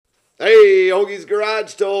Hey, Hoagie's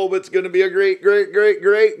Garage Tobe. It's going to be a great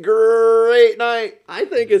night. I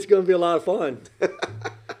think it's going to be a lot of fun.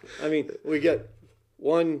 I mean, we get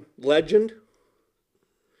one legend,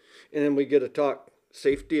 and then we get to talk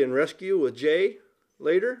safety and rescue with Jay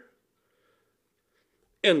later.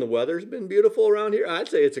 And the weather's been beautiful around here. I'd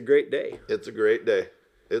say it's a great day. It's a great day.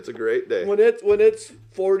 It's a great day. When it's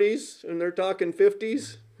 40s and they're talking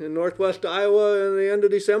 50s in northwest Iowa in the end of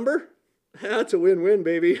December, that's a win-win,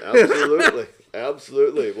 baby. Absolutely.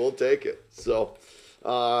 Absolutely. We'll take it. So,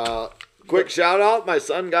 quick shout out. My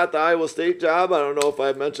son got the Iowa State job. I don't know if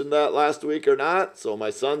I mentioned that last week or not. So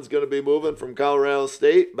my son's going to be moving from Colorado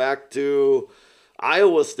State back to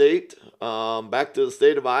Iowa State, back to the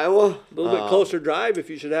state of Iowa. A little bit closer drive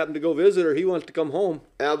if you should happen to go visit or he wants to come home.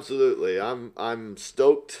 Absolutely. I'm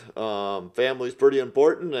stoked. Family's pretty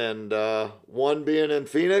important, and one being in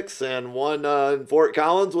Phoenix and one in Fort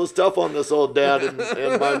Collins was tough on this old dad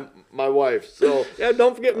and my wife. So yeah,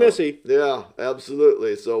 don't forget Missy. Yeah,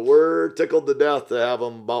 absolutely. So we're tickled to death to have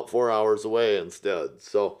them about 4 hours away instead.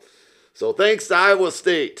 So thanks to Iowa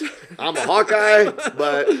State. I'm a Hawkeye,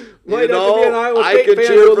 but I can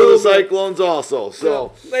cheer for the Cyclones also.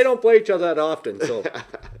 So yeah, they don't play each other that often. So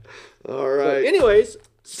all right. So anyways,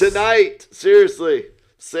 tonight, seriously,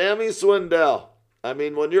 Sammy Swindell. I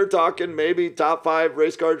mean, when you're talking maybe top 5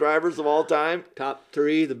 race car drivers of all time, top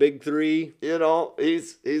 3, the big 3. You know,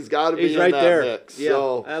 he's got to be right in that there. mix. Yeah,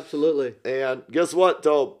 so, absolutely. And guess what,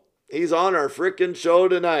 Tobe? He's on our freaking show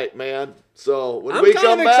tonight, man. So when I'm we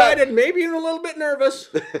come back, excited, maybe even a little bit nervous,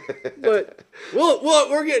 but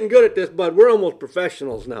we're getting good at this, bud. We're almost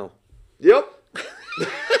professionals now. Yep.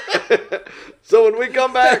 So when we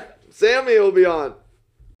come back, Sammy will be on.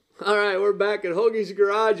 All right, we're back at Hoagie's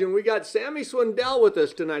Garage, and we got Sammy Swindell with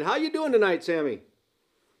us tonight. How you doing tonight, Sammy?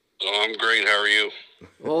 Oh, I'm great. How are you?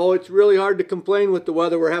 Oh, it's really hard to complain with the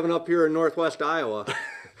weather we're having up here in northwest Iowa.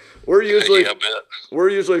 We're usually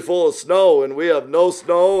full of snow, and we have no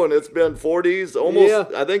snow, and it's been 40s almost. Yeah,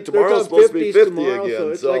 I think tomorrow's supposed to be 50 tomorrow, again. So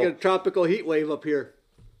it's like a tropical heat wave up here.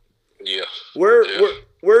 Yeah. Where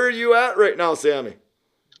are you at right now, Sammy?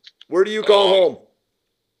 Where do you call home?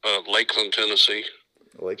 Lakeland, Tennessee.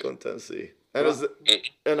 Lakeland, Tennessee. And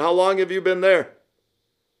and how long have you been there?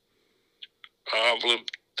 I've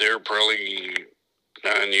lived there probably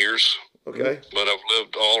 9 years. Okay. But I've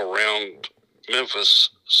lived all around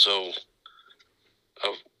Memphis, so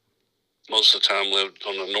I've most of the time lived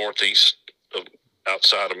on the northeast of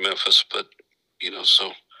outside of Memphis, but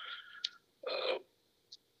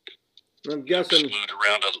I'm guessing I've moved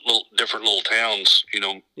around to different little towns,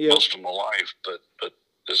 most of my life, but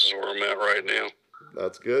this is where I'm at right now.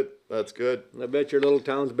 That's good. That's good. I bet your little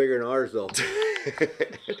town's bigger than ours, though.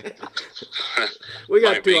 We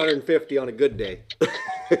got 250 on a good day.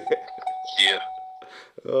 Yeah.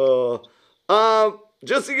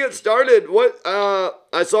 Just to get started,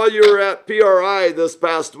 I saw you were at PRI this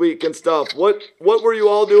past week and stuff. What were you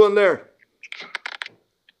all doing there?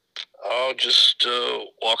 Oh, just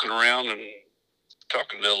walking around and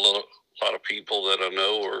talking to a lot of people that I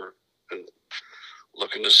know, and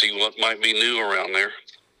looking to see what might be new around there.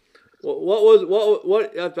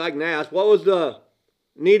 What if I can ask, what was the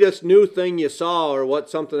neatest new thing you saw, or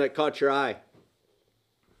something that caught your eye?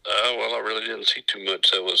 Well, I really didn't see too much.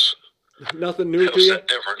 That was nothing new to you.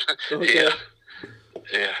 Different. Okay.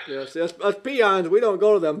 Yeah. Yes, us peons, we don't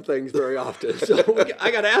go to them things very often, so I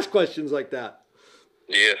got to ask questions like that.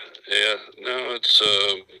 Yeah. No, it's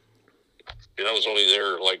I was only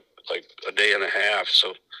there like a day and a half,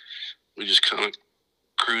 so we just kind of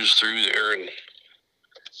cruised through there and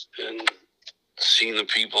seen the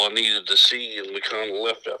people I needed to see, and we kind of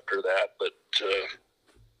left after that. But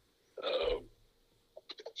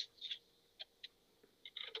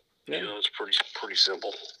it's pretty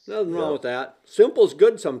simple. Nothing wrong with that. Simple's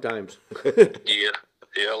good sometimes. Yeah,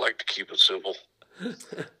 I like to keep it simple.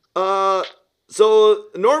 So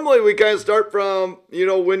normally we kind of start from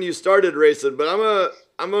when you started racing, but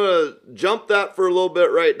I'm gonna jump that for a little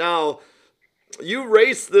bit right now. You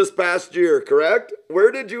raced this past year, correct?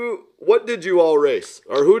 What did you all race,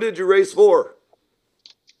 or who did you race for?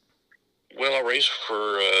 Well, I raced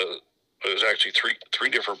for it was actually three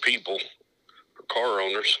different people, car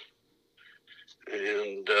owners,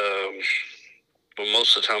 and but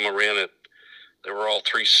most of the time I ran it, they were all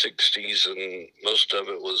 360s, and most of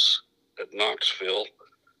it was at Knoxville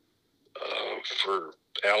for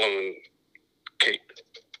Alan and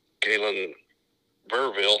Kaylin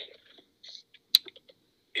Burville.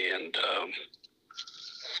 And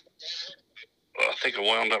I think I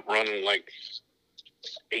wound up running like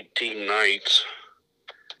 18 nights,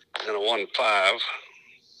 and I won 5.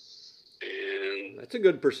 and That's a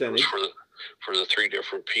good it was percentage. for the 3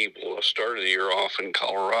 different people. I started the year off in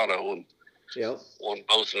Colorado and won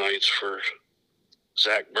both nights for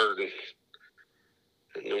Zach Burton.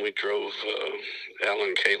 And then we drove Alan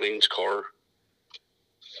and Kayleen's car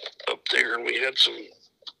up there, and we had some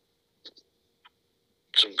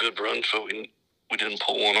good runs, but we didn't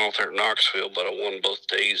pull one off there at Knoxville, but I won both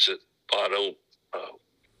days at Vado,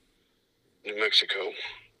 New Mexico.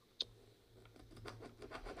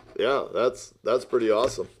 Yeah, that's pretty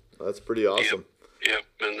awesome. That's pretty awesome. Yep.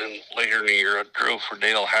 And then later in the year, I drove for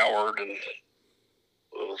Dale Howard, and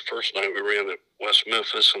the first night we ran at West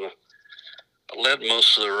Memphis, and I led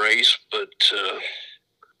most of the race, but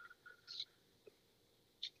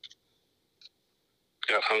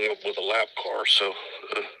got hung up with a lap car, so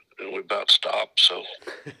and we about stopped. So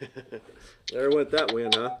there went that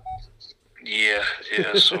win, huh? Yeah.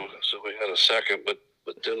 So we had a second, but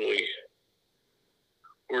then we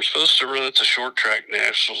were supposed to run at the short track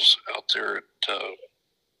nationals out there at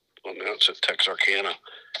now it's at Texarkana,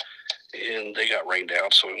 and they got rained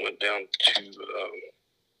out, so we went down to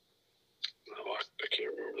I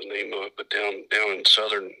can't remember the name of it, but down in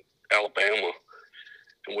southern Alabama,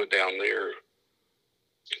 and went down there,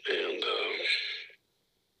 and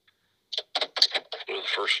the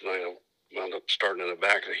first night I wound up starting in the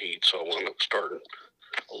back of the heat, so I wound up starting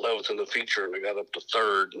 11th in the feature, and I got up to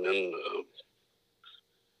 3rd, and then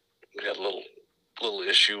we had a little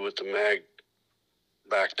issue with the mag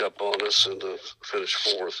backed up on us, and finished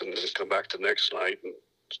 4th, and then come back the next night and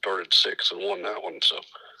started 6th and won that one.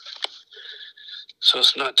 So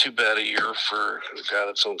it's not too bad a year for a guy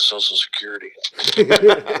that's on Social Security.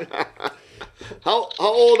 How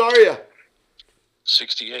old are you?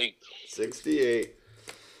 68. 68.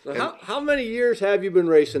 Now, how many years have you been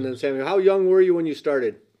racing then, Samuel? How young were you when you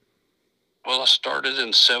started? Well, I started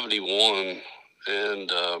in 71,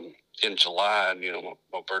 and in July, and,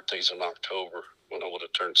 my birthday's in October when I would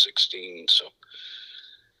have turned 16, so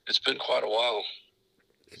it's been quite a while.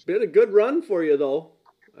 It's been a good run for you, though.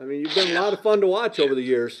 I mean, you've been a lot of fun to watch over the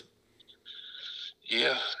years.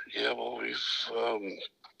 Yeah, well, we've, I've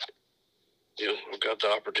got the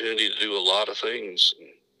opportunity to do a lot of things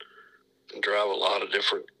and drive a lot of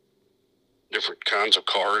different kinds of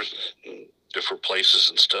cars and different places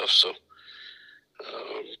and stuff, so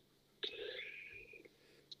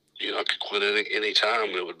I could quit any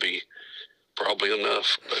time. It would be probably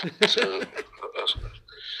enough, but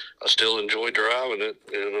I still enjoy driving it,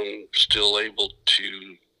 and I'm still able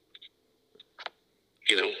to,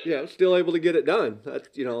 Yeah, still able to get it done. That's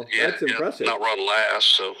that's impressive. Not run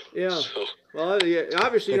last, so. Yeah. So. Well, yeah,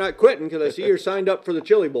 obviously you're not quitting because I see you're signed up for the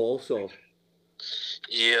Chili Bowl, so.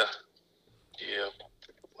 Yeah.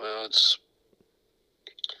 Well,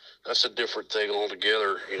 that's a different thing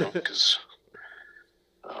altogether, because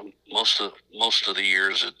most of the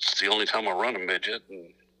years it's the only time I run a midget,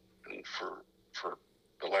 and for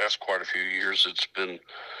the last quite a few years it's been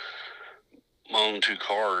my own 2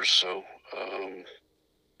 cars, so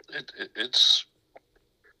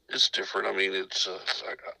it's different. I mean, it's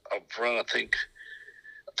I've run. I think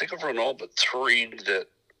I've run all but 3 that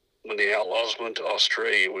when the Outlaws went to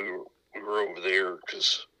Australia, we were over there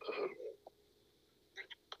because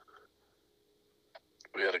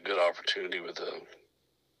we had a good opportunity with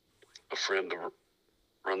a friend to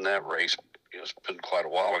run that race. It's been quite a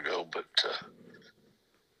while ago, but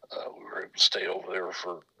we were able to stay over there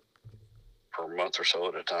for a month or so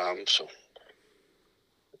at a time. So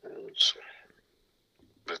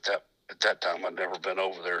at that time I'd never been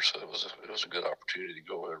over there, so it was a good opportunity to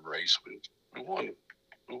go over and race. We won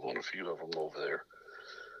a few of them over there,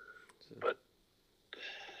 but.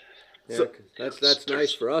 Yeah, so, that's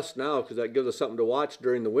nice for us now because that gives us something to watch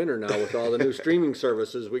during the winter now with all the new streaming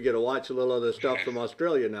services. We get to watch a little of the stuff from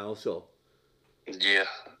Australia now. So. Yeah.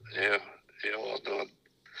 Well,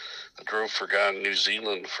 I drove for a guy in New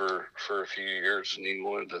Zealand for a few years, and he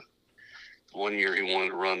wanted to. One year he wanted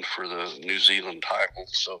to run for the New Zealand title,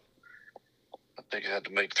 so I think I had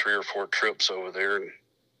to make 3 or 4 trips over there, and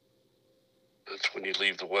that's when you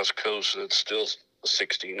leave the West Coast, and it's still a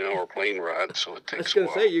 16-hour plane ride, so it takes a while. I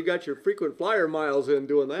was going to say, you got your frequent flyer miles in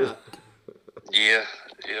doing that. Yeah,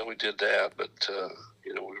 we did that, but,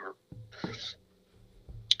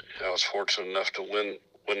 I was fortunate enough to win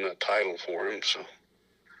that title for him, so.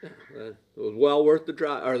 It was well worth the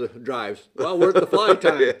drives. Well worth the fly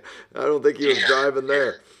time. Yeah, I don't think he was driving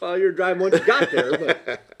there. Well, you're driving once you got there,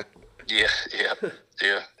 but. Yeah,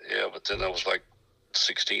 but then that was like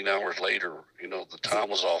 16 hours later. The time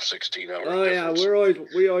was off 16 hours. Oh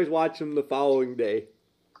difference. We always watch them the following day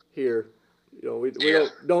here. We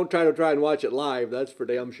don't try and watch it live. That's for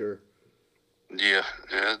damn sure. Yeah,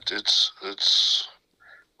 it's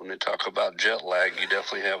when they talk about jet lag, you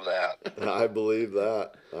definitely have that. I believe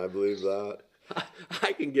that. I believe that.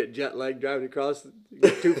 I can get jet lag driving across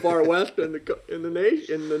get too far west in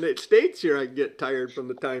the states here. I get tired from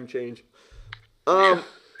the time change. Yeah.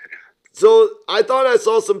 So I thought I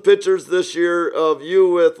saw some pictures this year of you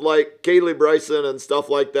with like Kaylee Bryson and stuff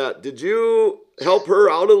like that. Did you help her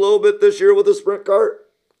out a little bit this year with a sprint cart?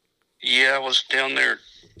 Yeah, I was down there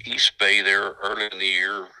East Bay there early in the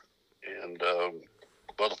year, and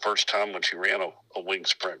well, the first time when she ran a wing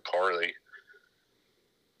sprint car, they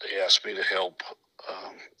asked me to help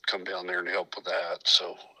come down there and help with that.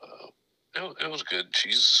 So it was good.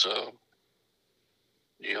 She's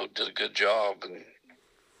did a good job and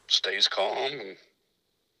stays calm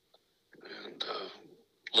and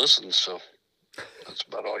listens. So that's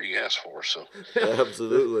about all you ask for. So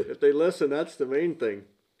Absolutely. If they listen, that's the main thing.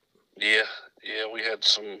 yeah, we had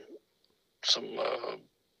some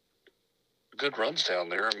good runs down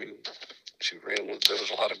there. I mean, she ran with there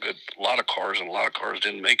was a lot of cars, and a lot of cars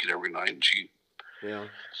didn't make it every night, and she Yeah.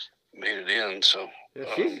 made it in. So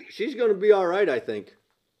Yeah, she's going to be all right. I think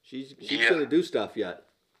she's Yeah. going to do stuff yet.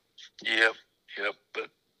 Yep. But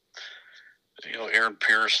Aaron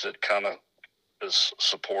Pierce that kind of is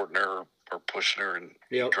supporting her or pushing her, and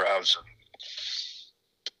he Yep. drives.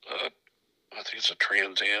 I think it's a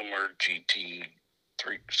Trans Am or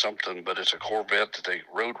GT3 something, but it's a Corvette that they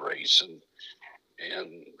road race, and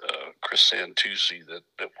Chris Santucci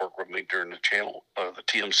that worked with me during the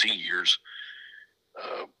TMC years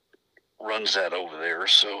runs that over there.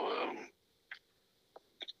 So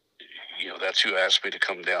that's who asked me to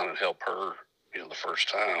come down and help her the first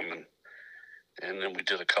time, and then we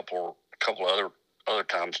did a couple other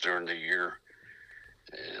times during the year,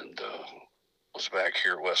 and was back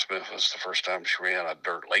here at West Memphis the first time she ran a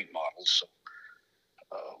dirt late model. So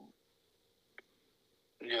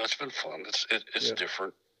it's been fun. It's Yeah.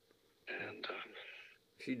 different, and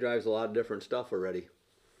She drives a lot of different stuff already.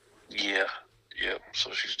 yeah.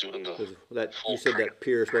 So she's doing the 'Cause that full you said that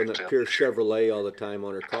Pierce wasn't it Pierce Chevrolet all the time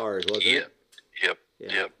on her cars, wasn't it? Yep.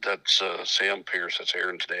 Yeah. Yep. That's Sam Pierce. That's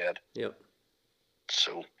Aaron's dad. Yep.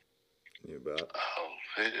 So You bet.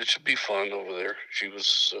 it should be fun over there. She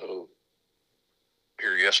was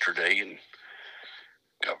here yesterday and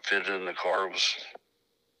got fitted in the car.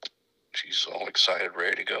 She's all excited,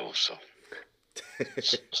 ready to go. So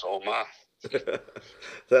so am I.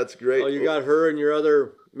 That's great. Oh, you got her and your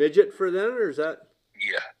other midget for then, or is that?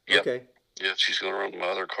 Yeah. Yep. Okay. Yeah, she's going to run my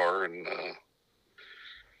other car, and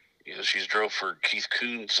she's drove for Keith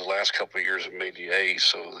Coons the last couple of years and made the A,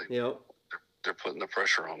 so Yep. they're putting the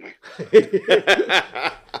pressure on me.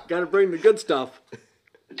 Got to bring the good stuff.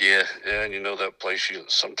 Yeah, and that place,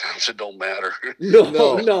 sometimes it don't matter.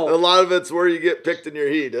 No. A lot of it's where you get picked in your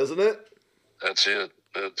heat, isn't it? That's it.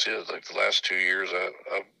 Like the last 2 years,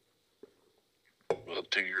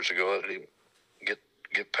 2 years ago, I didn't even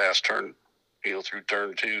get past turn, through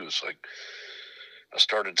turn 2. It's like I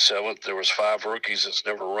started 7th. There was 5 rookies that's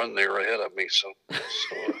never run there ahead of me, so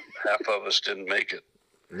half of us didn't make it.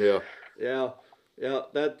 Yeah.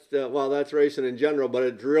 That's racing in general, but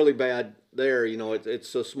it's really bad there. It's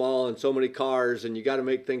so small and so many cars, and you got to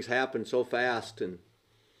make things happen so fast. And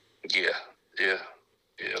yeah.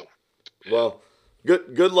 Well,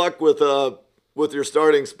 good luck with your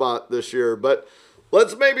starting spot this year. But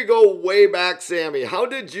let's maybe go way back, Sammy. How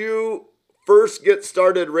did you first get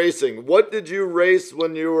started racing? What did you race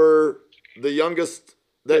when you were the youngest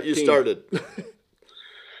that 15. You started?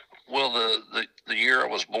 Well, the year I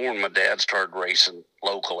was born, my dad started racing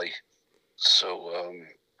locally. So,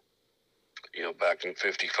 back in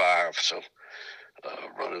 '55. So,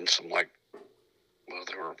 running some they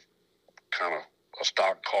were kind of a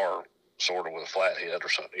stock car, sort of with a flat head or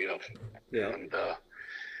something, Yeah.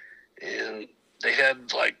 And they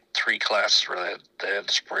had like 3 classes where they had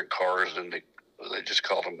the sprint cars, and they just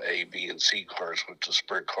called them A, B, and C cars, which the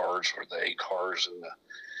sprint cars were the A cars and the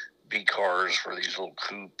B cars were these little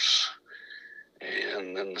coupes,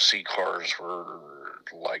 and then the C cars were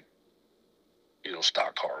like,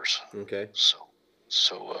 stock cars. Okay. So,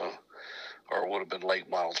 or would have been late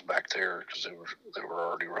models back there because they were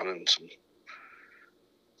already running some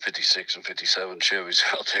 56 and 57 Chevys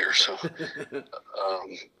out there. So,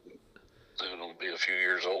 it'll be a few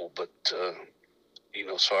years old, but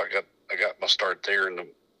so I got my start there,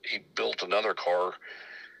 and he built another car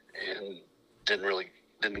and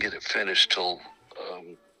didn't get it finished till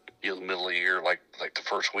the middle of the year, like the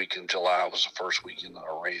first week in July was the first weekend that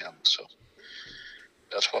I ran. So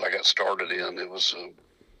that's what I got started in. It was a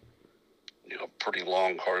pretty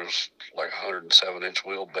long car. It was like 107-inch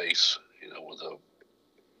wheelbase, with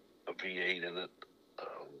a a V8 in it.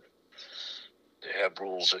 Um, they had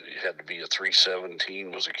rules that it had to be a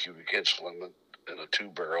 317 was a cubic inch limit and a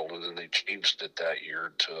 2-barrel, and then they changed it that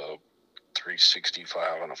year to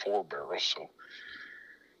 365 and a 4-barrel. So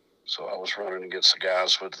I was running against the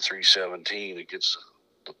guys with the 317 against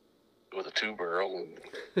with a 2-barrel, and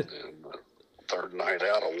the third night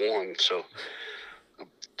out I won. So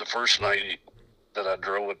the first night that I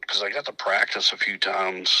drove it, because I got to practice a few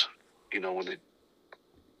times, when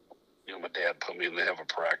my dad put me in to have a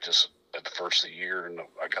practice at the first of the year, and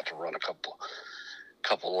I got to run a couple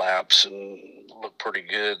laps and look pretty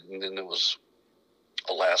good. And then there was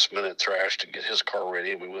a last minute thrash to get his car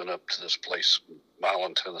ready, and we went up to this place,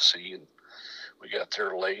 Milan, Tennessee, and we got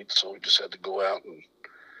there late, so we just had to go out and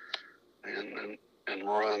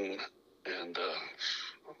run. And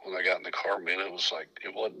when I got in the car, man, it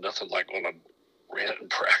wasn't nothing like when I ran in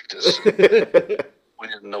practice. We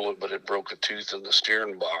didn't know it, but it broke a tooth in the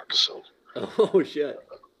steering box. So, oh shit!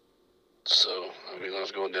 So I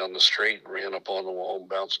was going down the straight, and ran up on the wall, and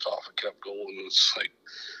bounced off, and kept going. And it's like,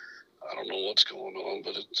 I don't know what's going on,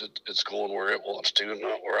 but it's going where it wants to, and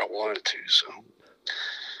not where I want it to. So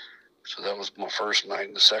that was my first night.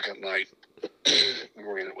 And the second night, we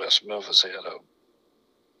were in West Memphis. They had I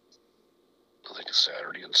think a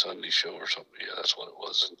Saturday and Sunday show or something. Yeah, that's what it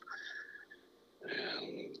was.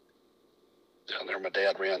 And down there, my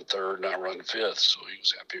dad ran third and I ran fifth, so he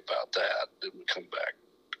was happy about that. Then we come back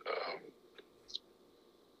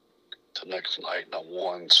to next night, and I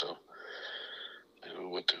won. So we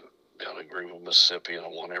went down in Greenville, Mississippi, and I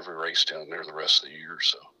won every race down there the rest of the year.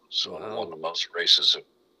 So wow. I won the most races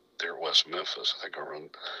there at West Memphis. I think I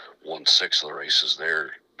won 6 of the races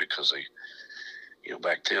there because they,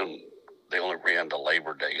 back then they only ran to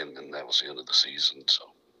Labor Day, and then that was the end of the season. So.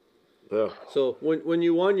 Yeah. So when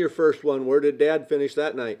you won your first one, where did Dad finish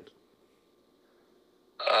that night?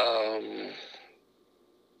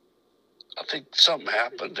 I think something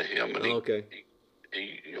happened to him, and okay.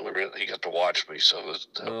 he got to watch me, so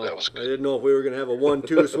that was good. I didn't know if we were going to have a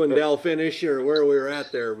 1-2 Swindell finish or where we were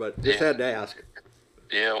at there, but just had to ask.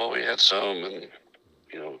 Yeah, well, we had some, and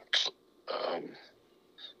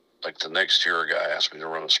like the next year, a guy asked me to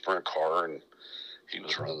run a sprint car, and he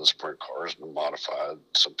was running the sprint cars and modified.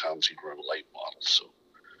 Sometimes he'd run late models. So,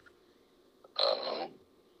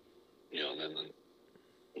 and then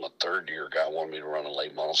my third year, guy wanted me to run a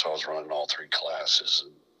late model, so I was running all 3 classes.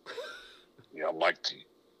 And, I'm like the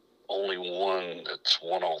only one that's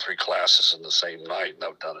won all 3 classes in the same night, and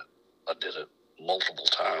I did it multiple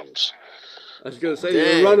times. I was going to say,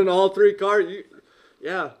 you were running all 3 cars.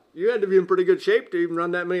 You had to be in pretty good shape to even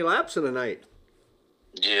run that many laps in a night.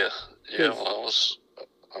 Yeah, well,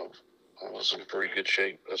 I was in pretty good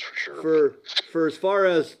shape, that's for sure. For as far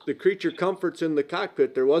as the creature comforts in the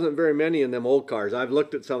cockpit, there wasn't very many in them old cars. I've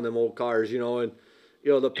looked at some of them old cars, and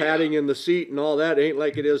the padding in the seat and all that ain't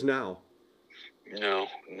like it is now. No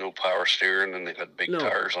power steering, and they had big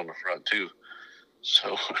tires on the front too.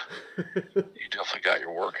 So you definitely got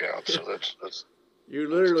your workout. So that's. You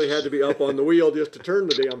literally had to be up on the wheel just to turn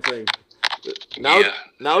the damn thing.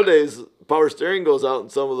 Nowadays, power steering goes out in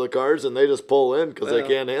some of the cars, and they just pull in because they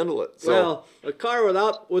can't handle it. So. Well, a car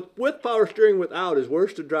with power steering without is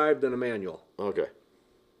worse to drive than a manual. Okay.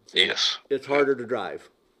 Yes. It's harder to drive.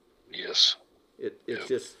 Yes.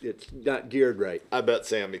 It's not geared right. I bet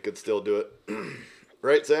Sammy could still do it.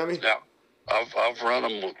 Right, Sammy? Yeah. I've run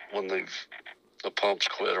them when the pumps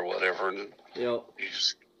quit or whatever, and you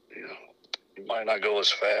just, you might not go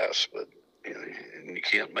as fast, but you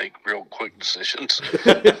can't make real quick decisions.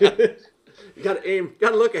 You got to aim.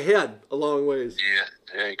 Got to look ahead a long ways. Yeah,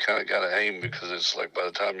 you kind of got to aim, because it's like by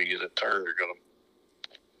the time you get it turned,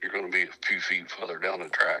 you're gonna be a few feet further down the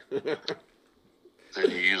track than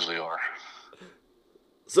you usually are.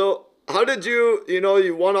 So, how did you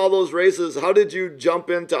won all those races? How did you jump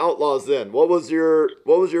into Outlaws then? What was your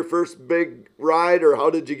first big ride, or how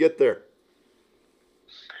did you get there?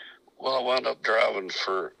 Well, I wound up driving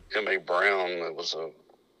for M.A. Brown. It was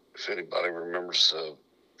if anybody remembers the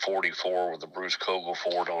 44 with the Bruce Kogel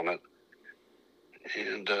Ford on it.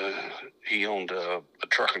 And he owned a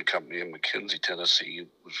trucking company in McKenzie, Tennessee. It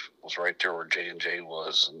was right there where J&J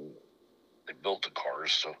was, and they built the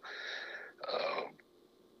cars. So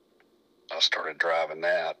I started driving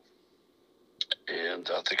that. And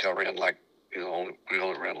I think I ran we only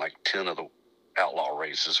ran 10 of the outlaw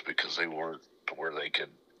races, because they weren't to where they could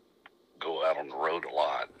go out on the road a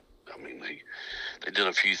lot. I mean, they did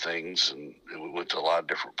a few things, and we went to a lot of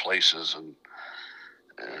different places, and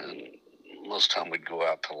most of the time we'd go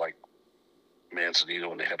out to Manzanito,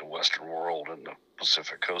 when they had the Western World and the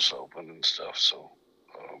Pacific Coast Open and stuff. So,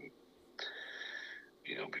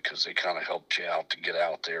 because they kind of helped you out to get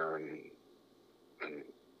out there, and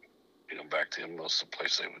back then most of the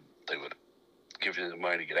place they would give you the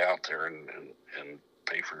money to get out there and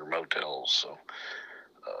pay for your motels. So,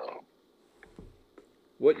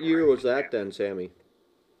 what year was that then, Sammy?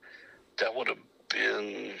 that would have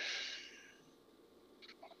been,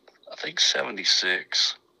 I think,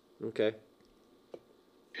 76. Okay.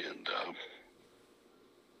 And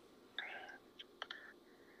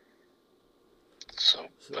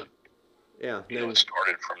but yeah, it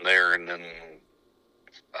started from there, and then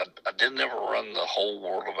I didn't ever run the whole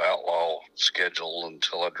World of Outlaw schedule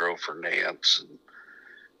until I drove for Nance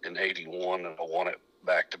in '81, and I won it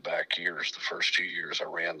back-to-back years. The first 2 years I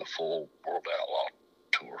ran the full World Outlaw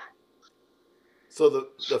tour. So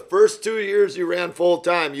the first 2 years you ran full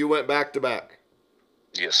time, you went back-to-back.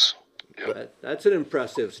 Yes. Yep. That's an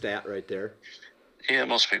impressive stat right there. Yeah,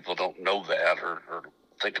 most people don't know that or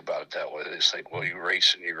think about it that way. They just think, well, you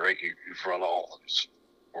race and you've run all these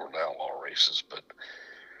World Outlaw races, but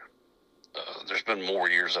there's been more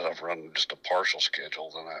years that I've run just a partial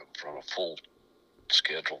schedule than I've run a full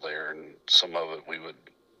schedule there, and some of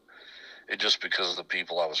it just because the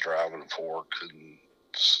people I was driving for couldn't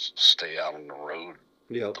stay out on the road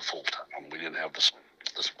the full time. We didn't have the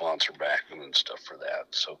sponsor backing and stuff for that,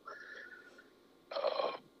 so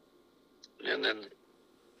and then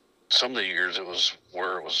some of the years it was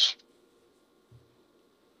where it was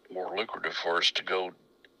more lucrative for us to go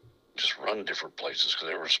just run different places, because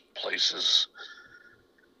there was places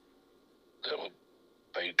that would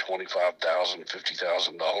pay $25,000,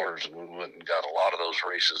 $50,000, and we went and got a lot of those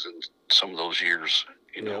races in some of those years,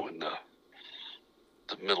 in the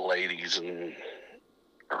middle '80s and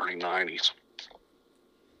early '90s.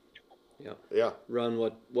 Yeah. Run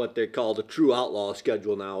what they call the true outlaw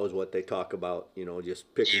schedule now is what they talk about.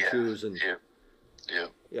 Just pick and choose and. Yeah.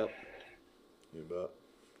 Yep. You bet.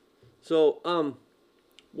 So,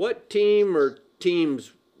 what team or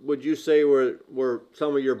teams would you say were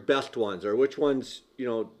some of your best ones, or which ones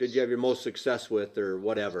did you have your most success with, or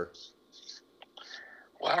whatever?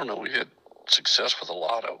 Well, I don't know. We had success with a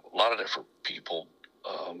lot of different people,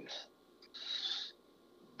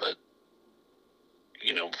 but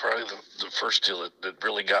probably the first deal that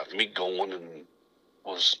really got me going and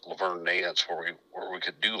was Laverne Nance, where we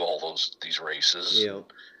could do all these races. Yeah.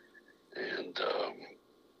 And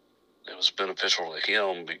it was beneficial to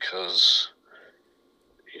him because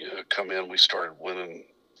come in, we started winning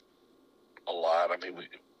a lot. I mean,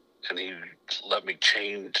 and he let me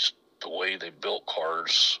change the way they built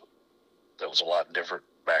cars. That was a lot different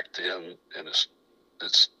back then, and it's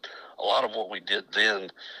a lot of what we did then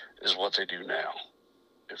is what they do now,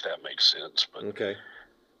 if that makes sense. But okay.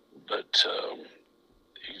 But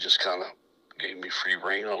he just kind of gave me free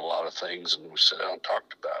rein on a lot of things, and we sat down and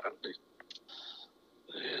talked about it,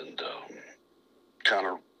 and kind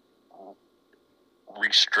of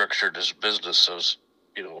restructured his business. So,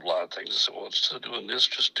 a lot of things. I said, well, instead of doing this,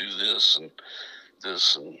 just do this and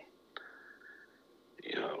this, and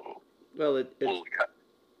Well,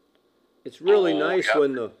 it's really nice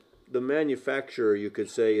when the manufacturer, you could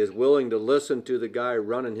say, is willing to listen to the guy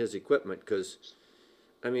running his equipment, because,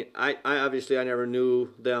 I mean, I obviously I never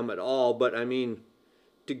knew them at all, but I mean,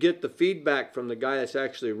 to get the feedback from the guy that's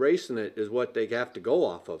actually racing it is what they have to go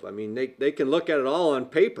off of. I mean, they can look at it all on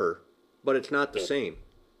paper, but it's not the same.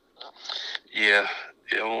 Yeah.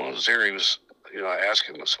 When I was there, he was, I asked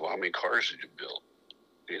him, I said, well, how many cars did you build?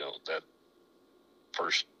 That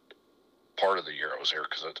first part of the year I was there,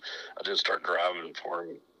 because I didn't start driving for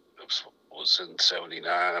him. It was in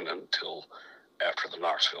 '79 until after the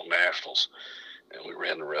Knoxville Nationals, and we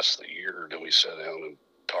ran the rest of the year. Then we sat down and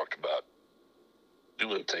talked about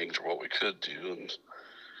doing things or what we could do, and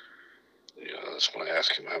that's when I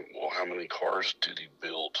asked him, how many cars did he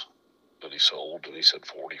build that he sold? And he said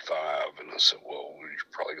 45. And I said, well, we're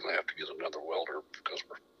probably going to have to get another welder, because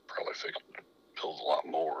we're probably fixing to build a lot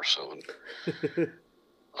more. So, and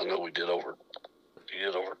I know he did over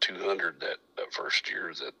 200 that first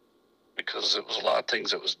year, because it was a lot of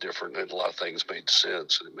things that was different, and a lot of things made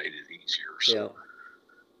sense, and it made it easier. So,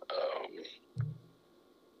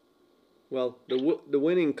 well, the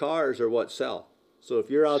winning cars are what sell. So if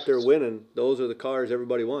you're out there winning, those are the cars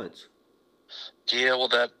everybody wants. Yeah, well,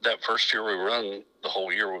 that first year we run the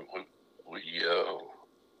whole year, we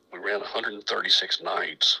ran 136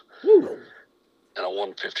 nights. Woo. And I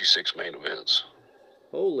won 56 main events.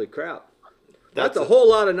 Holy crap. That's a whole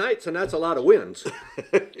lot of nights, and that's a lot of wins.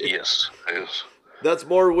 Yes. That's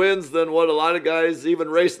more wins than what a lot of guys even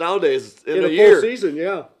race nowadays in a year. Full season,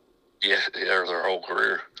 yeah. Yeah, their whole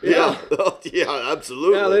career. Yeah. Yeah,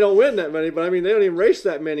 absolutely. Yeah, they don't win that many, but I mean, they don't even race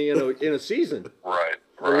that many in a season. Right.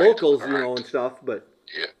 Right, locals, you right. know, and stuff. But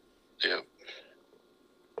Yeah, yeah.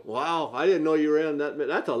 wow, I didn't know you were in that.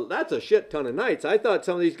 That's a shit ton of nights. I thought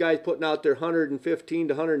some of these guys putting out their 115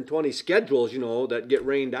 to 120 schedules, you know, that get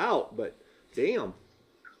rained out. But damn.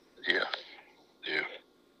 Yeah, yeah.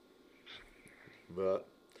 But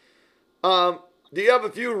do you have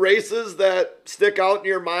a few races that stick out in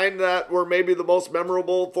your mind that were maybe the most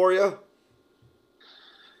memorable for you?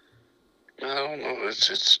 I don't know. It's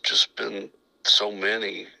just been so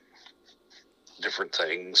many different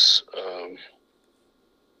things.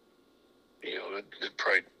 You know, it'd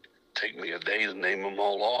probably take me a day to name them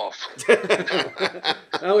all off.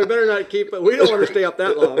 Well, we better not keep it. We don't want to stay up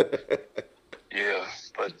that long. Yeah,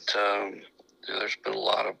 but yeah, there's been a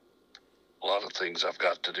lot of things I've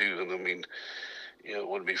got to do, and I mean, you know, it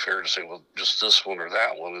wouldn't be fair to say, well, just this one or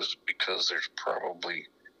that one, is because there's probably,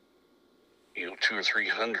 you know, 200 or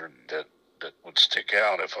 300 that would stick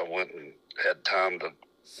out if I went and had time to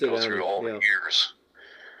go through all the years.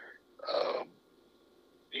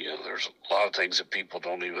 You know, there's a lot of things that people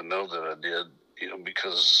don't even know that I did, you know,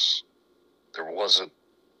 because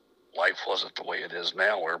life wasn't the way it is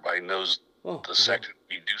now, where everybody knows the second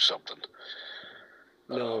you do something.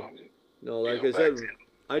 No, like I said,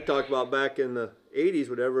 I talked about back in the 80s,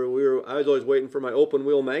 whatever, I was always waiting for my open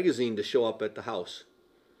wheel magazine to show up at the house.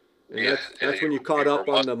 And that's when you caught up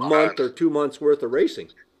on the month or 2 months worth of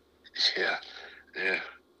racing. Yeah, yeah.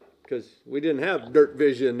 Because we didn't have Dirt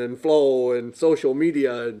Vision and Flow and social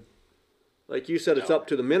media. And like you said, it's up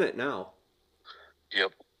to the minute now.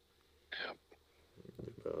 Yep.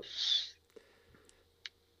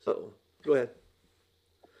 So go ahead.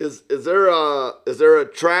 Is there a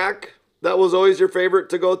track that was always your favorite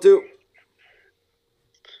to go to?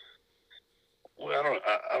 Well, I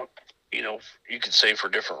don't, you know, you could say for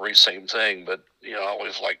different reasons, same thing, but, you know, I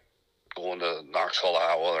always like going to Knoxville,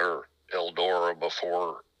 Iowa, or Eldora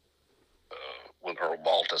before when Earl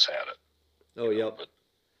Baltus had it. Oh, yep. But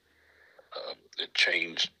it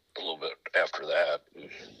changed a little bit after that.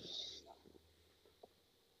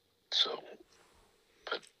 So,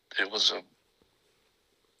 but it was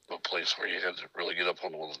a place where you had to really get up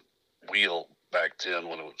on the wheel back then,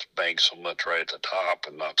 when it was banked so much right at the top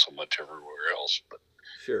and not so much everywhere else. But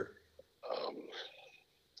sure.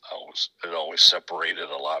 It always separated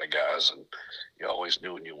a lot of guys, and you always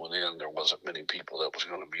knew when you went in there wasn't many people that was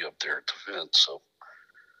going to be up there at the fence. So,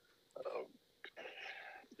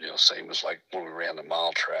 you know, same as like when we ran the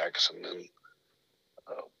mile tracks, and then,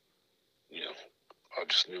 you know, I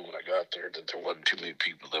just knew when I got there that there wasn't too many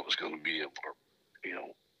people that was going to be able to, you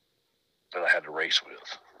know, that I had to race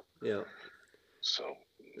with. Yeah. So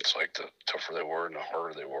it's like the tougher they were and the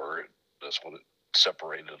harder they were, that's when it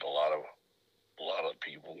separated a lot of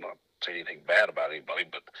people. Not say anything bad about anybody,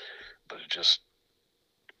 but it just,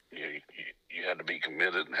 you had to be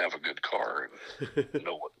committed and have a good car and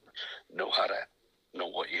know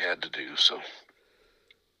what you had to do. So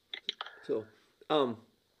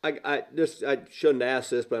I shouldn't ask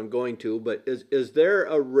this, but I'm going to. But is there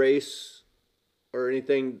a race or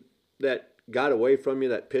anything that got away from you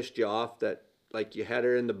that pissed you off, that like you had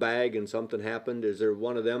her in the bag and something happened? Is there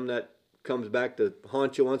one of them that comes back to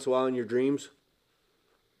haunt you once in a while in your dreams?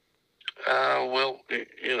 Well,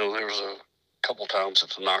 you know, there was a couple times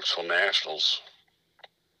at the Knoxville Nationals.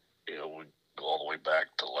 You know, we'd go all the way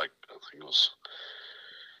back to, like, I think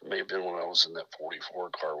it may have been when I was in that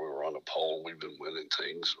 44 car. We were on a pole. We'd been winning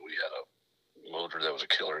things. We had a motor that was a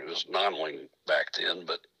killer. It was non-wing back then,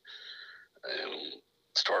 but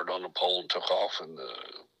started on the pole and took off, and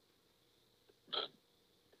the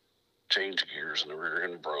change gears and the rear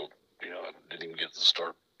end broke. You know, I didn't even get to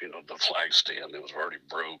start, you know, the flag stand. It was already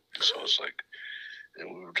broke. So it's like, and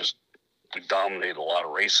we dominated a lot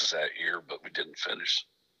of races that year, but we didn't finish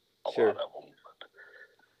a lot of them. But,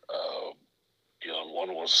 you know,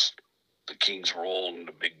 one was the King's Roll and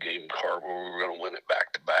the big game car where we were going to win it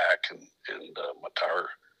back to back, and my tire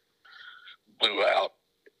blew out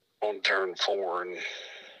on turn 4,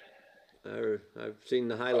 and I've seen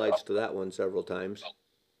the highlights to that one several times.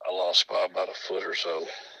 I lost by about a foot or so.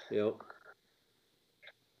 Yep.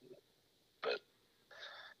 But,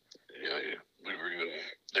 you know, we were even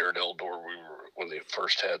there at Eldor. When they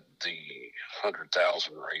first had the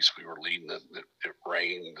 100,000 race, we were leading it. It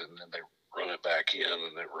rained, and then they run it back in,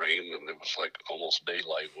 and it rained, and it was like almost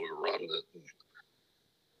daylight when we were running it. And,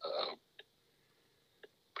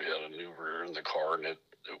 we had a new rear in the car, and it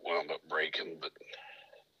wound up breaking. But,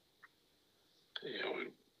 you know, we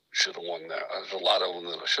should have won that. There's a lot of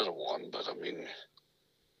them that I should have won, but I mean,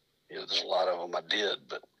 you know, there's a lot of them I did.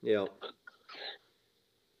 But yeah.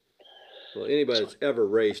 Well, anybody that's ever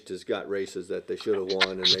raced has got races that they should have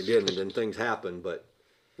won and they didn't, and things happen. But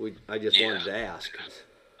I just Yeah. wanted to ask.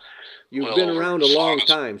 You've Well, been around a as long long as-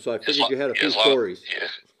 time, so I as figured you had a few as long- stories. Yeah.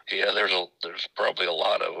 There's probably a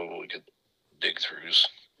lot of them we could dig through,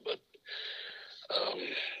 but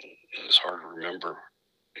it's hard to remember.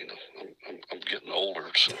 You know, I'm getting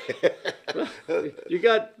older, so You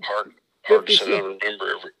got hard 50 to sit down some, and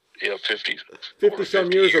remember 50 50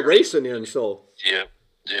 some years of racing in, so. Yeah.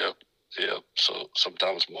 So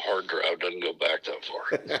sometimes my hard drive doesn't go back that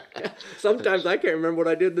far. Sometimes I can't remember what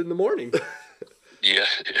I did in the morning. Yeah.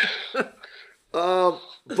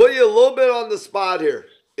 Put you a little bit on the spot here.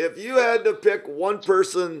 If you had to pick one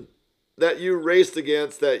person that you raced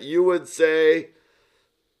against that you would say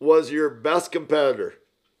was your best competitor,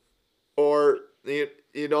 or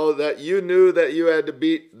you know that you knew that you had to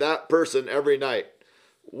beat that person every night,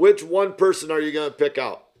 which one person are you going to pick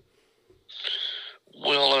out?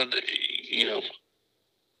 Well, you know,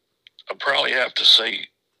 I probably have to say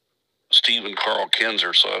Steve and Carl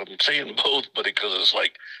Kinzer. So I'm saying both, but because it's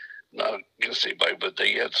like not against anybody, but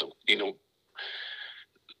they had some, you know,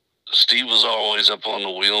 Steve was always up on the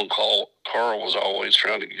wheel, and Carl was always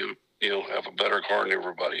trying to get, you know, have a better car than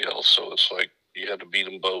everybody else. So it's like you had to beat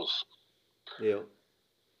them both. Yeah.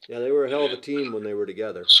 Yeah, they were a hell of a team when they were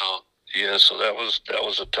together. So yeah, so that was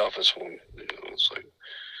the toughest one. You know, it's like,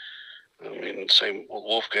 I mean, same with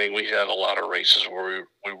Wolfgang. We had a lot of races where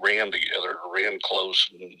we ran together, ran close,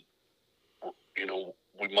 and you know,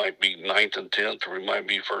 we might be 9th and 10th, or we might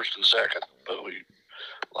be 1st and 2nd. But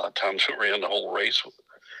a lot of times we ran the whole race,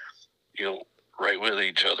 you know, right with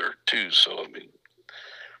each other too. So I mean,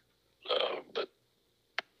 but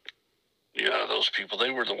you know, those people,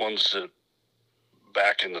 they were the ones that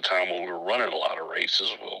back in the time when we were running a lot of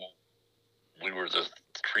races. Well, we were the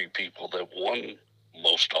 3 people that won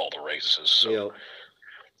most all the races. So Yeah.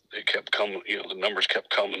 it kept coming. You know, the numbers kept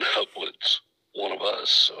coming up with one of us.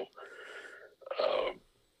 So.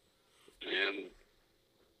 And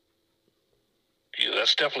yeah,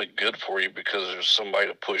 that's definitely good for you because there's somebody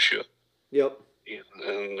to push you. Yep.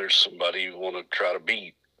 And there's somebody you want to try to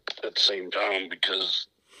beat at the same time because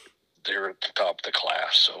they're at the top of the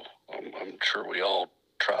class. So I'm sure we all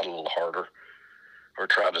tried a little harder, or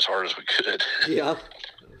tried as hard as we could. Yeah.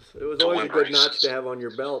 It was always a good notch to have on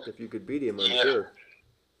your belt if you could beat him, I'm sure.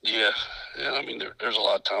 Yeah. I mean, there's a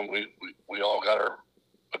lot of time we all got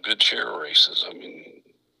a good share of races. I mean,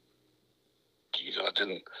 you know, I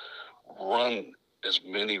didn't run as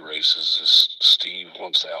many races as Steve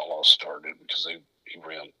once the Outlaws started because he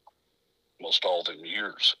ran most all them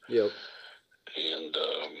years. Yep. And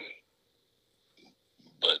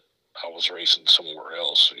but I was racing somewhere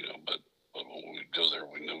else, you know. But when we'd go there,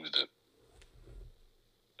 we knew that,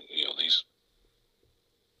 you know,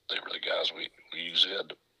 they were the guys we usually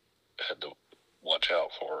had to watch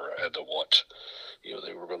out for. Had to watch, you know,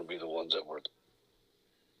 they were going to be the ones that was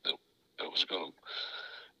going to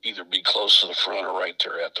either be close to the front or right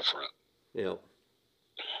there at the front. Yeah.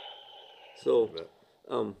 So,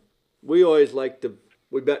 we always like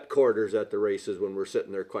we bet quarters at the races when we're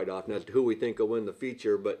sitting there quite often as to who we think will win the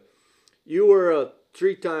feature. But you were a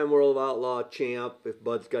 3-time World of Outlaw champ, if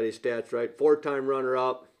Bud's got his stats right, 4-time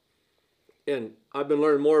runner-up. And I've been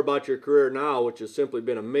learning more about your career now, which has simply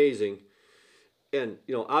been amazing. And,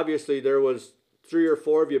 you know, obviously there was 3 or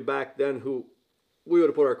 4 of you back then who we would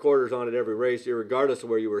have put our quarters on at every race, regardless of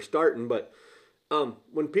where you were starting. But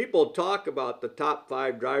when people talk about the top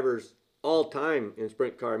 5 drivers all time in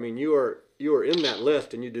sprint car, I mean, you are in that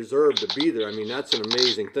list and you deserve to be there. I mean, that's an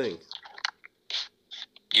amazing thing.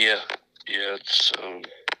 Yeah, it's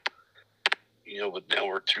you know, but now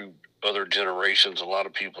we're through other generations. A lot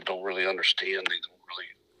of people don't really understand. They don't really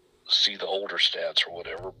see the older stats or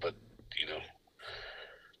whatever. But you know,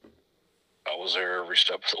 I was there every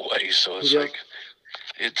step of the way, so it's like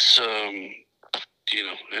it's you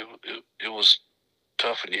know, it was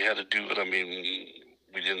tough, and you had to do it. I mean,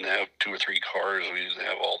 we didn't have 2 or 3 cars. We didn't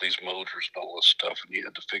have all these motors and all this stuff, and you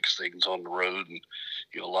had to fix things on the road. And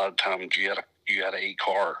you know, a lot of times you had a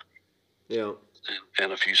car, yeah,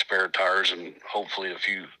 and a few spare tires, and hopefully a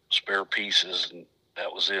few spare pieces, and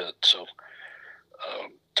that was it. So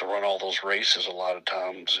to run all those races, a lot of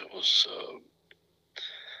times it was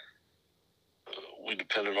we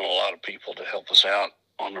depended on a lot of people to help us out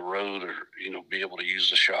on the road, or you know, be able to use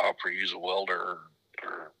the shop or use a welder,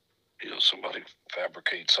 or you know, somebody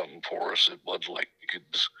fabricate something for us. It wasn't like you could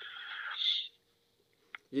just.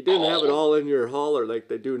 You didn't have it all in your hauler like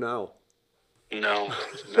they do now. No.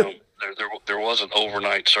 There wasn't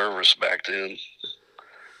overnight service back then.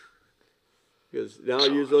 Because now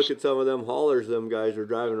you look at some of them haulers them guys are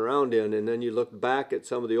driving around in, and then you look back at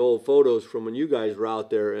some of the old photos from when you guys were out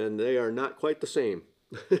there, and they are not quite the same.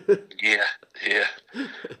 Yeah, yeah, yeah,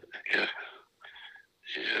 yeah.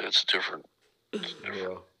 It's different. It's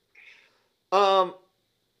different. Yeah.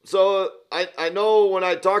 So I know when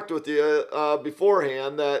I talked with you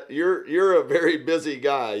beforehand that you're a very busy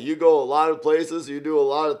guy. You go a lot of places. You do a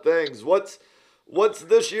lot of things. What's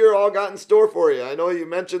this year all got in store for you? I know you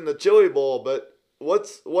mentioned the Chili Bowl, but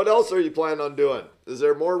what else are you planning on doing? Is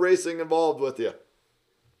there more racing involved with you?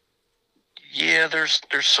 Yeah, there's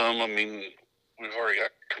some. I mean, we've already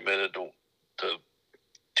got committed to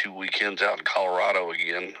 2 weekends out in Colorado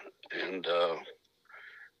again, and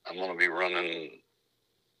I'm going to be running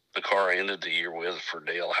the car I ended the year with for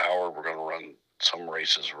Dale Howard. We're going to run some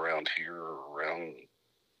races around here, around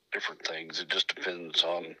different things. It just depends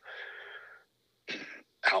on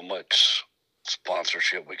how much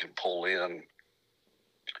sponsorship we can pull in.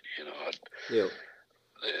 You know, Yeah.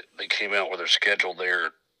 they came out with their schedule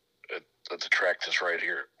there at the track that's right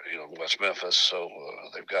here, in West Memphis. So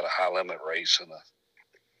they've got a high limit race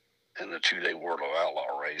and a 2-day World of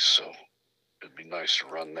Outlaw race. So it'd be nice to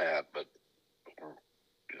run that, but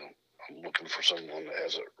I'm looking for someone that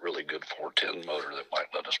has a really good 410 motor that might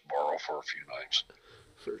let us borrow for a few nights.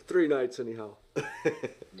 For 3 nights, anyhow.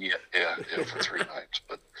 Yeah, for 3 nights,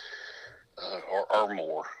 but or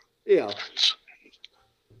more. Yeah.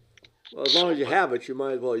 Well, as long as you have it, you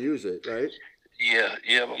might as well use it, right?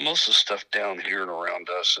 Yeah, but most of the stuff down here and around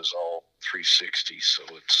us is all 360, so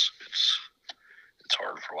it's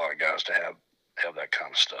hard for a lot of guys to have that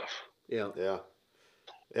kind of stuff. Yeah.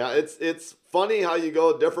 Yeah, it's funny how you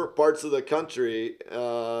go different parts of the country,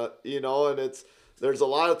 and there's a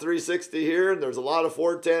lot of 360 here and there's a lot of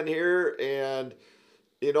 410 here, and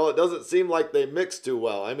it doesn't seem like they mix too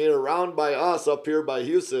well. I mean, around by us up here by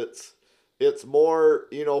Huset's, it's more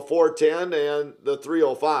 410 and the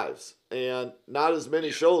 305s, and not as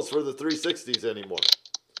many shows for the 360s anymore.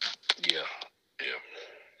 Yeah.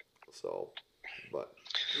 So, but.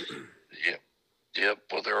 Yep.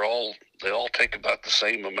 Well, they all take about the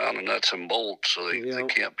same amount of nuts and bolts, so they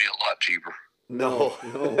can't be a lot cheaper. No.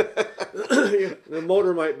 The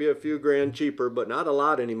motor might be a few grand cheaper, but not a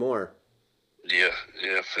lot anymore. Yeah.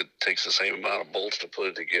 If it takes the same amount of bolts to put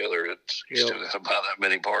it together, you still got about that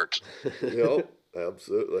many parts. Yep.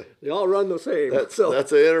 Absolutely. They all run the same. That's an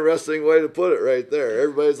interesting way to put it right there.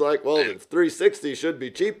 Everybody's like, well, the 360 should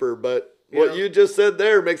be cheaper, but what you just said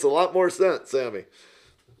there makes a lot more sense, Sammy.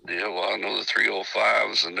 Yeah, well, I know the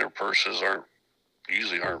 305s and their purses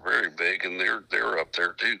usually aren't very big, and they're up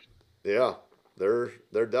there too. Yeah, they're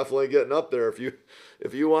definitely getting up there.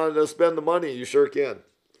 If you wanted to spend the money, you sure can.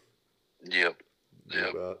 Yep.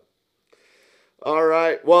 All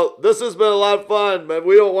right. Well, this has been a lot of fun, but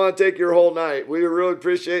we don't want to take your whole night. We really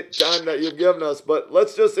appreciate the time that you've given us, but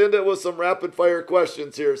let's just end it with some rapid fire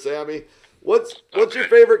questions here, Sammy. What's your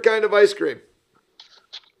favorite kind of ice cream?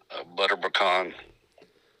 Butter pecan.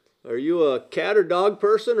 Are you a cat or dog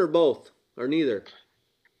person, or both, or neither?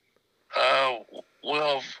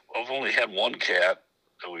 Well, I've only had one cat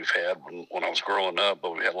that we've had when I was growing up,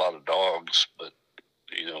 but we had a lot of dogs. But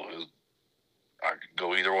I could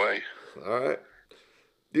go either way. All right.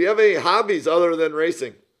 Do you have any hobbies other than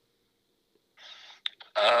racing?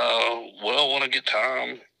 Well, when I get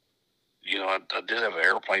time, I did have an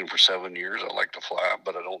airplane for 7 years. I like to fly,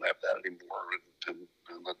 but I don't have that anymore. And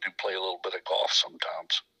I do play a little bit of golf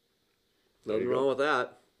sometimes. Nothing wrong with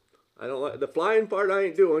that. I don't like the flying part. I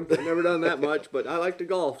ain't doing. I've never done that much, but I like to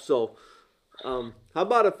golf. So, how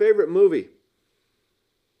about a favorite movie?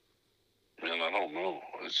 Man, I don't know.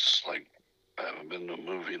 It's like I haven't been to a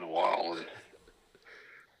movie in a while.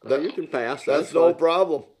 And you can pass. That's no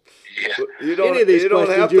problem. Yeah. You don't. Any of these you don't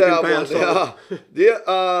have to have pass one.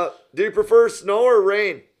 Yeah. Do you prefer snow or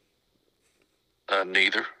rain?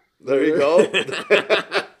 Neither. There you go.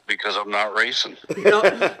 Because I'm not racing.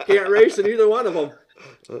 Can't race in either one of them.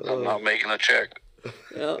 I'm not making a check.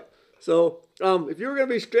 Yeah. So, if you were going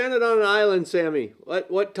to be stranded on an island, Sammy,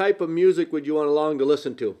 what type of music would you want along to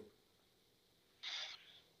listen to?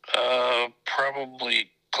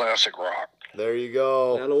 Probably classic rock. There you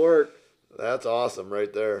go. That'll work. That's awesome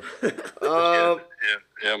right there. Yeah,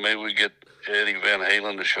 maybe we get Eddie Van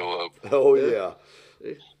Halen to show up. Oh, yeah.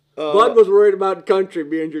 Bud was worried about country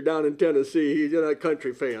being you're down in Tennessee. He's not a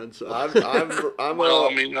country fan. So. Well,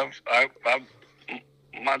 I mean,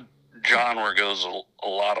 my genre goes a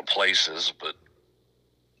lot of places, but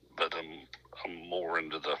I'm more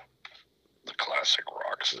into the classic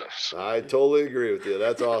rock stuff. So. I totally agree with you.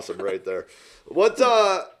 That's awesome right there.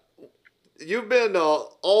 You've been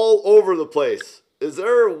all over the place. Is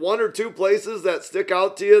there one or two places that stick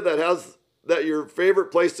out to you that your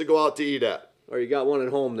favorite place to go out to eat at? Or you got one at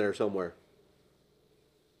home there somewhere?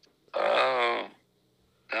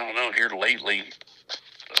 I don't know, here lately,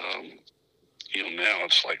 now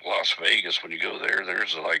it's like Las Vegas. When you go there,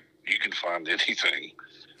 there's like, you can find anything.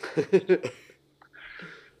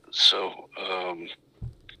 So,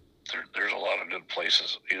 there's a lot of good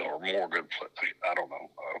places, or more good places. I don't know.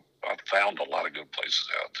 I've found a lot of good places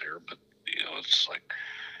out there, but, it's like,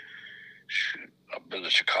 shoot, I've been to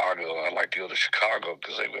Chicago. I like to go to Chicago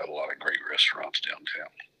because they've got a lot of great restaurants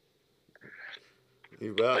downtown.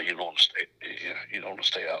 You bet. But you don't want to stay. Yeah, you don't want to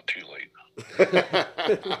stay out too late.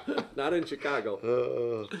 Not in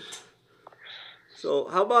Chicago. So,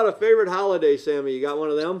 how about a favorite holiday, Sammy? You got one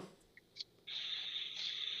of them?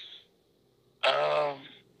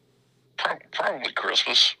 Probably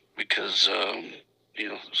Christmas because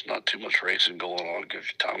there's not too much racing going on. It gives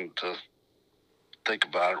you time to think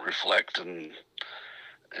about it, reflect, and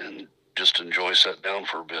just enjoy, sit down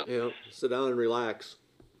for a bit. Yeah, sit down and relax.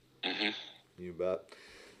 Mm-hmm. You bet.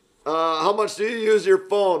 How much do you use your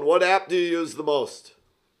phone? What app do you use the most?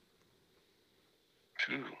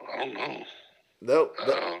 Phew, I don't know. Nope.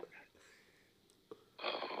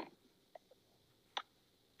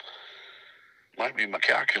 Might be my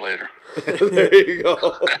calculator. There you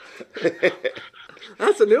go.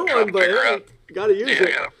 That's a new one, but hey, you got to use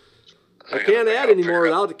it. I can't add any more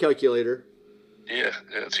without the calculator. Yeah,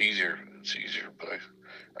 it's easier. It's easier, but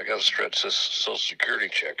I got to stretch this Social Security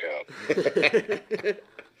check out.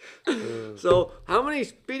 So, how many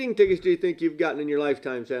speeding tickets do you think you've gotten in your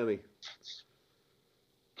lifetime, Sammy?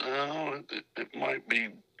 It might be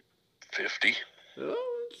 50.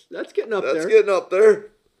 Oh, that's getting up there. That's getting up there.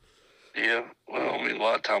 Yeah, well, I mean, a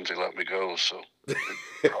lot of times they let me go, so it'd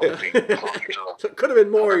probably be closer to So it could have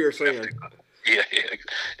been more, you're 150, saying. but yeah,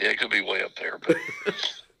 it could be way up there, but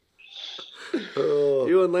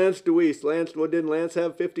You and Lance DeWeese. Didn't Lance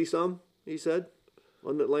have 50-some, he said?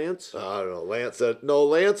 Wasn't it Lance? I don't know. Lance said, no,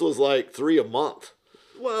 Lance was like 3 a month.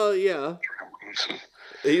 Well, yeah.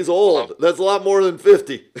 He's old. That's a lot more than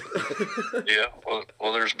 50. yeah.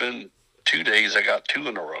 Well, there's been 2 days I got 2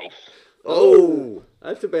 in a row. Oh.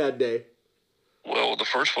 That's a bad day. Well, the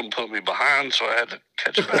first one put me behind, so I had to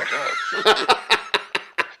catch back up.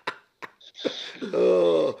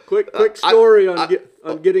 Quick story on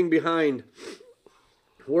getting behind.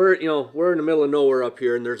 We're in the middle of nowhere up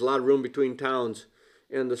here, and there's a lot of room between towns.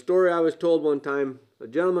 And the story I was told one time, a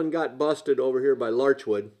gentleman got busted over here by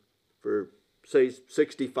Larchwood for, say,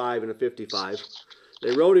 65 and a 55.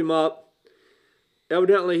 They wrote him up.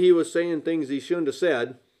 Evidently, he was saying things he shouldn't have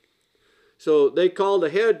said. So they called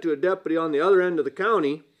ahead to a deputy on the other end of the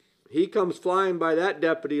county. He comes flying by that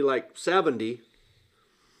deputy like 70.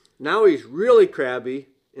 Now he's really crabby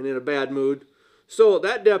and in a bad mood. So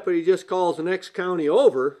that deputy just calls the next county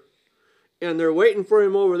over, and they're waiting for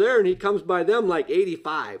him over there, and he comes by them like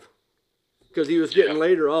 85 because he was getting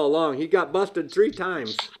later all along. He got busted 3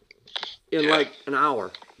 times in like an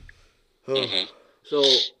hour. Mm-hmm. So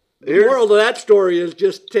the moral of that story is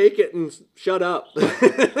just take it and shut up.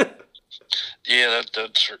 Yeah,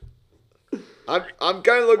 that's I'm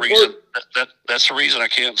kind of looking forward. That's the reason I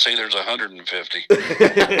can't say there's 150.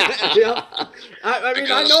 Yeah. I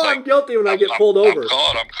mean, I know I'm guilty when I get pulled over. I'm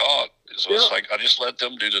caught. So it's like I just let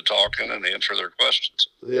them do the talking and answer their questions.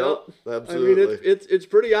 Yep, absolutely. I mean, it's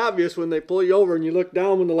pretty obvious when they pull you over and you look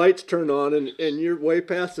down when the lights turn on and you're way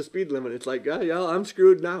past the speed limit. It's like, yeah, I'm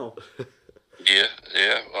screwed now. Yeah.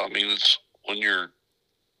 I mean, it's when you're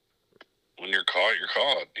caught, you're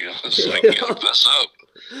caught. It's like you gotta mess up.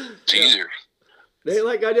 It's easier. It ain't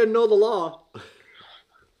like I didn't know the law.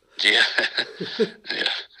 Yeah.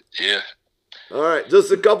 Yeah. All right,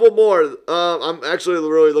 just a couple more. I'm actually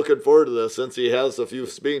really looking forward to this since he has a few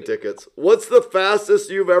speeding tickets. What's the fastest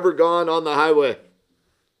you've ever gone on the highway?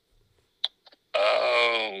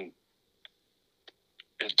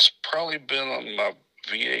 It's probably been on my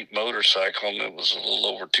V8 motorcycle, and it was a little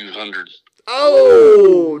over 200.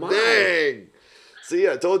 Oh, my. Dang. See,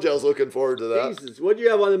 I told you I was looking forward to that. Jesus, what do you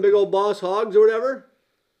have on the big old Boss Hogs or whatever?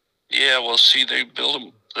 Yeah, well, see, they built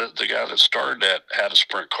them. The guy that started that had a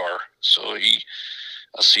sprint car, so I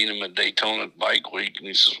seen him at Daytona Bike Week, and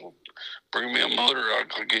he says, "Well, bring me a motor,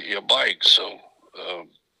 I'll get you a bike." So,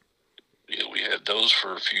 we had those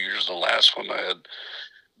for a few years. The last one I had,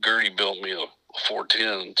 Gertie built me a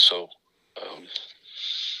 410. So,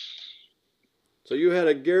 So you had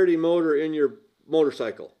a Garrity motor in your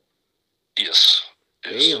motorcycle? yes.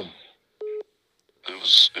 Damn. It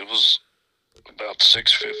was about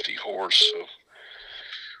 650 horse. So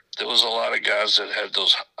there was a lot of guys that had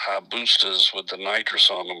those Habustas with the nitrous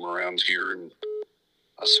on them around here, and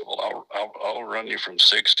I said, "Well, I'll run you from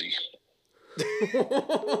 60."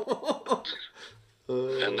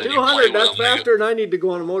 And then 200, that's faster than I need to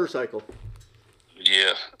go on a motorcycle.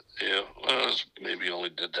 Yeah, yeah. Well, maybe only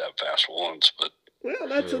did that fast once, but Well,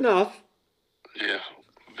 that's enough. yeah,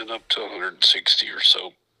 I've been up to 160 or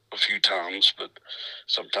so a few times, but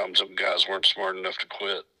sometimes them guys weren't smart enough to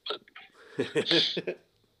quit. But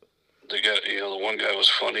the one guy was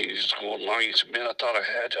funny. He's going along. He said, "Man, I thought I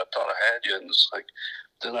had you. I thought I had you." And it's like,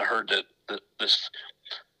 then I heard that this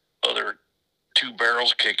other 2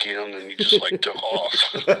 barrels kick in, and he just like took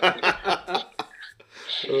off.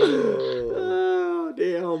 Oh,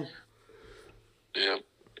 damn. Yeah,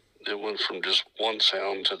 it went from just one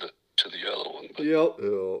sound to the other one. But Yep.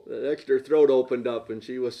 The extra throat opened up, and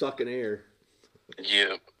she was sucking air.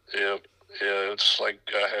 yeah. It's like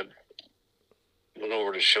I went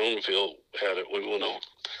over to Schoenfield, had it. We went over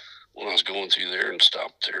when I was going through there and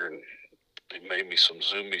stopped there, and they made me some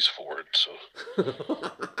zoomies for it. So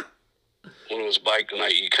when it was bike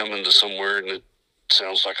night, you come into somewhere and it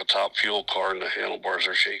sounds like a Top Fuel car, and the handlebars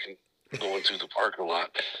are shaking going through the parking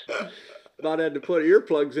lot. About had to put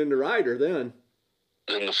earplugs in the rider then.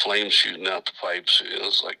 And the flames shooting out the pipes. It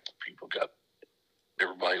was like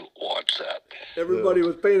everybody watched that. Everybody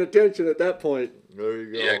was paying attention at that point. There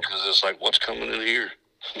you go. Yeah, because it's like, what's coming in here?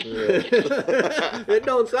 Yeah. It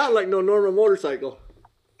don't sound like no normal motorcycle.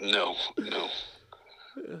 No.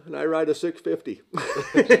 And I ride a 650.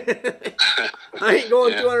 I ain't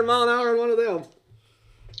going 200 mile an hour on one of them.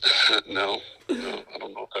 No, I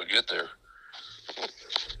don't know if I'll get there.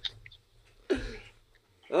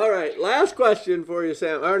 All right, last question for you,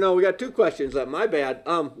 Sam. Or no, we got 2 questions left. My bad.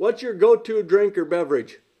 What's your go-to drink or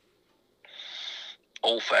beverage?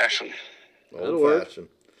 Old-fashioned. Old-fashioned.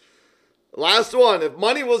 Last one. If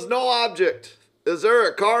money was no object, is there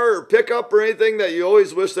a car or pickup or anything that you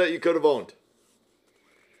always wish that you could have owned?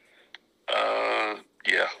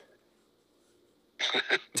 Yeah.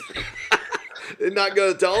 They're not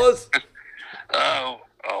going to tell us?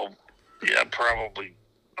 Yeah, probably.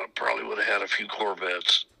 I probably would have had a few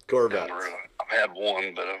Corvettes. Corvettes. I've had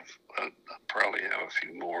one, but I probably have a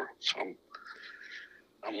few more. So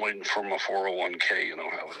I'm waiting for my 401k, have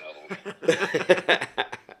another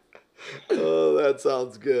one. Oh, that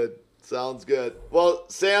sounds good. Sounds good. Well,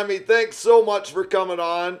 Sammy, thanks so much for coming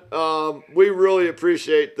on. We really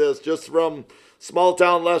appreciate this, just from small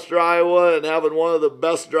town Leicester, Iowa, and having one of the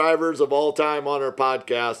best drivers of all time on our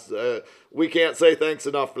podcast. We can't say thanks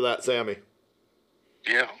enough for that, Sammy.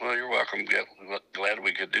 Yeah, well, you're welcome. Glad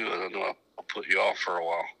we could do it. I know I'll put you off for a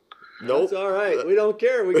while. Nope. That's all right. We don't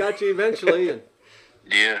care. We got you eventually. And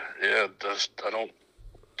Yeah. I don't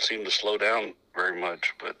seem to slow down very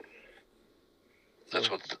much, but that's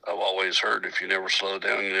what I've always heard. If you never slow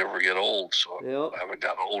down, you never get old. So Yep. I haven't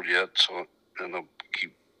got old yet, and I'll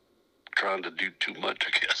keep trying to do too much,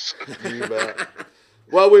 I guess. You bet.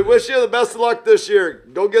 Well, we wish you the best of luck this year.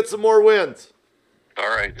 Go get some more wins. All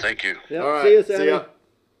right, thank you. Yep. All right. See you, Sammy. See ya.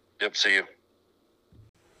 Yep, see you.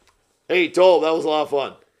 Hey, Toll, that was a lot of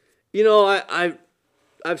fun. You know,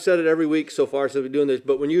 I've said it every week so far since we've been doing this,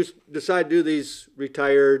 but when you decide to do these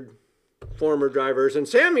retired former drivers, and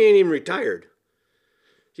Sammy ain't even retired.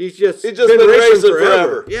 He's just been racing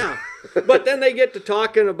forever. Yeah. But then they get to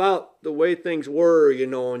talking about the way things were,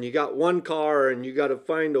 and you got one car and you got to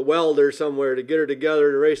find a welder somewhere to get her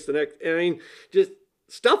together to race the next. I mean, just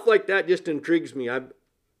stuff like that just intrigues me.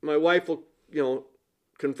 My wife will,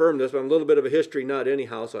 confirm this, but I'm a little bit of a history nut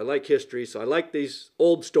anyhow, so I like history. So I like these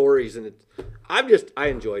old stories, and I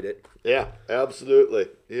enjoyed it. Yeah, absolutely.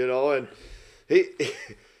 And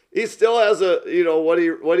he still has what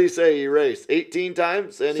do you say? He raced 18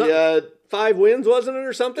 times, and he had 5 wins, wasn't it,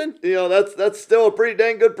 or something? That's still a pretty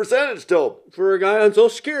dang good percentage, Toll. For a guy on Social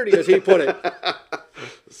Security, as he put it.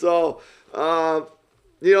 So,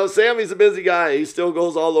 Sammy's a busy guy. He still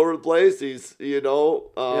goes all over the place. He's, Yep.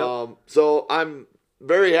 So I'm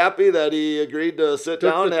very happy that he agreed to sit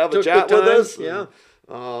down and have a chat with us. Yeah.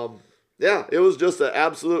 Yeah, it was just an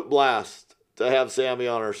absolute blast to have Sammy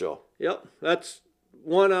on our show. Yep. That's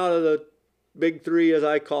one out of the big 3, as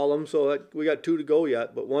I call them. So we got 2 to go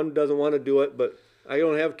yet, but one doesn't want to do it. But I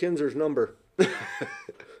don't have Kinzer's number.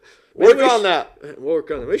 Work on that. Work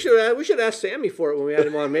on it. We should ask Sammy for it when we had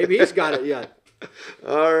him on. Maybe he's got it yet.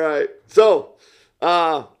 All right. So,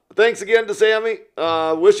 thanks again to Sammy.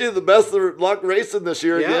 Wish you the best of luck racing this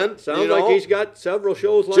year again. Sounds like he's got several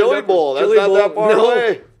shows lined Chili up. Bowl. That's not that far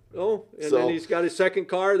away. No, and then he's got his second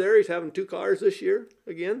car there. He's having 2 cars this year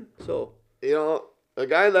again. So a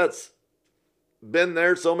guy that's been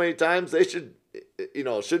there so many times, they should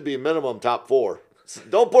be minimum top 4.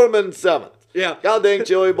 Don't put him in 7th. yeah, God dang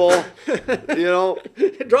Chili Bowl.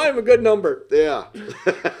 draw him a good number. Yeah.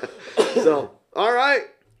 So, all right.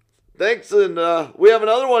 Thanks, and we have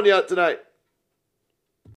another one yet tonight.